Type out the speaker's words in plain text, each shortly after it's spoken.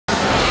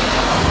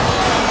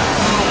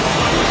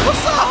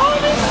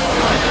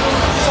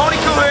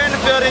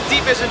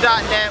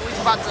dvision.net. We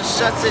about to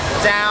shut it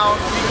down.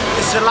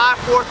 It's July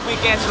 4th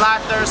weekend,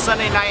 July 3rd,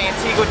 Sunday night,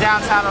 Antigua,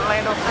 downtown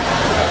Orlando.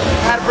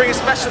 Had to bring a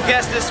special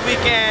guest this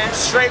weekend,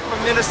 straight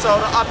from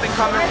Minnesota,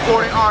 up-and-coming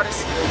recording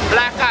artist,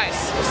 Black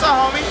Ice. What's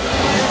up, homie?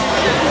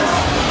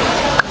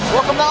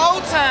 Welcome to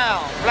Old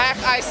Town. Black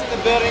Ice in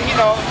the building, you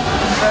know.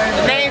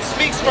 The name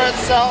speaks for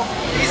itself.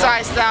 He's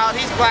iced out,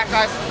 he's Black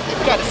Ice.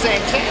 We got the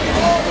same chain.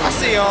 I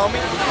see you, homie.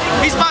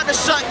 He's about to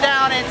shut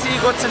down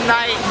Antigua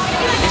tonight.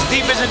 It's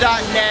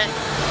dvision.net.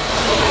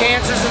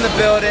 Cancer's in the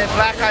building,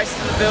 Black Ice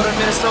in the building,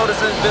 Minnesota's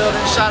in the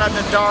building. Shout out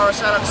to Dara,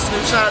 shout out to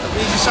Snoop, shout out to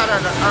Legion, shout out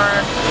to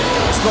Earn.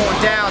 It's going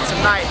down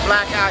tonight.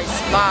 Black Ice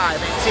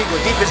live, Antigua,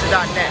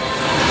 dvision.net.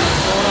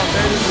 What's going on,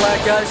 baby?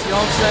 Black Ice, you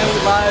know what I'm saying?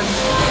 We live in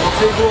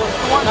Antigua,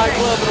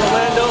 nightclub in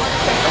Orlando.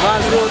 The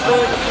line's real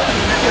good.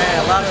 Man,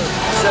 a lot of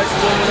sexy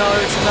women out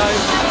here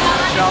tonight.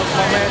 Shout out to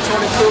my man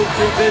 22,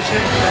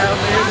 dvision, for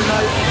having me here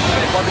tonight.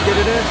 About to get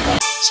it in.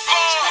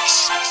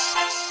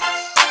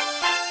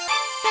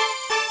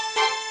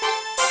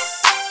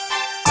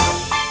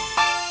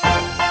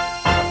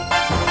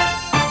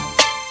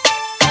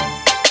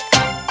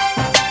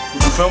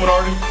 Filming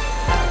already?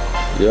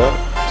 Yeah,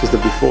 just the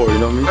before, you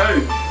know what I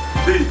mean?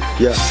 Hey,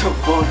 D. Yeah. So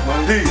fun,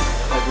 man. D.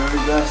 Like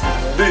very bastard,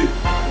 man. D.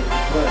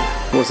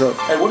 What's up?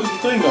 Hey, what is the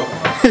thing though?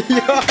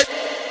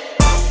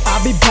 I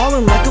be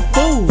ballin' like a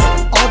fool.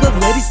 All the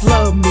ladies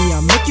love me.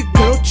 I make your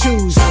girl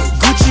choose.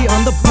 Gucci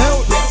on the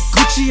belt,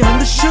 Gucci on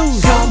the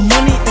shoes. Got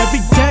money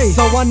every day,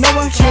 so I know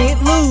I can't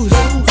lose.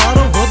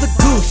 Bottle of the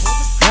goose.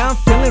 Now I'm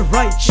feeling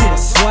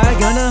righteous. Swag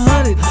on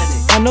 100.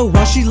 I know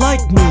why she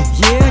like me.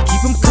 Yeah,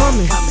 keep 'em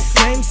coming.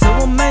 Game so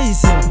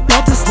amazing.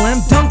 About to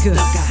slam dunker.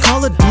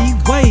 Call it D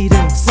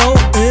waiting. So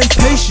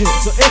impatient.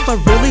 So if I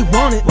really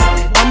want it,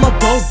 I'ma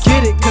go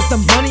get it. Cause the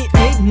money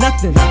ain't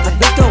nothing. I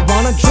think I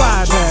wanna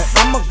try that.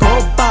 I'ma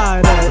go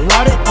buy that.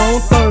 Ride it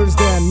on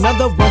Thursday.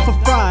 Another one for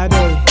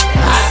Friday.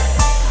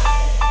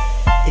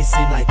 It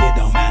seems like it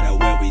don't matter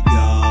where we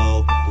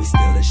go, we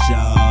still a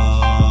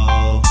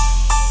show.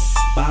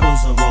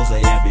 Bottles of rose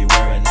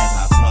everywhere, and as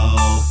I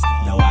pose,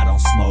 no, I don't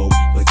smoke,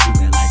 but you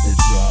can like the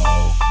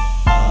dro.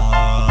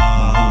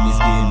 My homies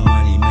getting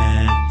money,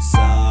 man. So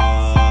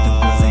the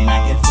girls ain't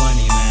acting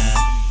funny, man.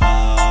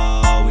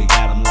 Oh, we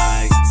got 'em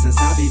like, since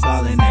I be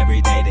ballin'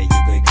 every day, that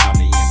you could call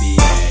me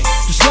NBA.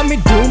 Just let me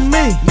do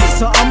me,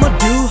 so I'ma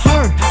do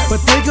her. But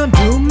they gon'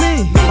 do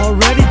me,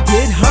 already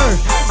did her.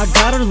 I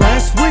got her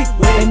last week,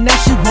 and now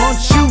she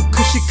wants you,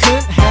 cause she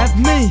couldn't have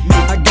me.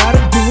 I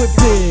gotta do it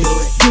big,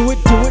 do it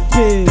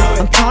big.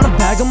 I'm tryna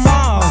bag them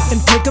all, and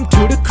take them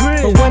to the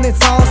crib. But when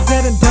it's all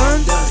said and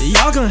done,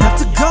 y'all gonna have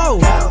to go.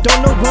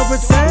 Don't know where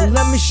it's at?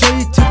 Let me show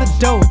you to the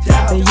door.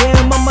 And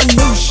yeah, I'm on my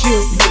new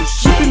shit,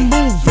 keep it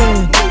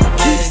moving.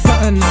 Keep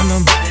stunting on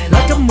them,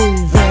 like I'm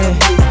moving.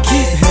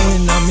 Keep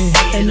hating on me,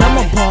 and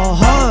I'ma ball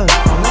hard.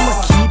 And I'ma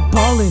keep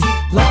balling,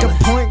 like a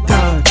point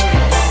guard.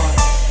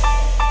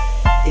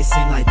 It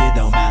seems like it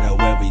don't matter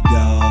where we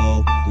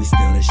go, we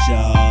still a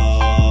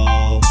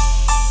show.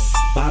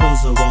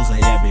 Bottles of rose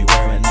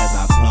everywhere, and as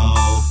I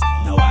pose,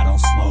 no, I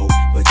don't smoke,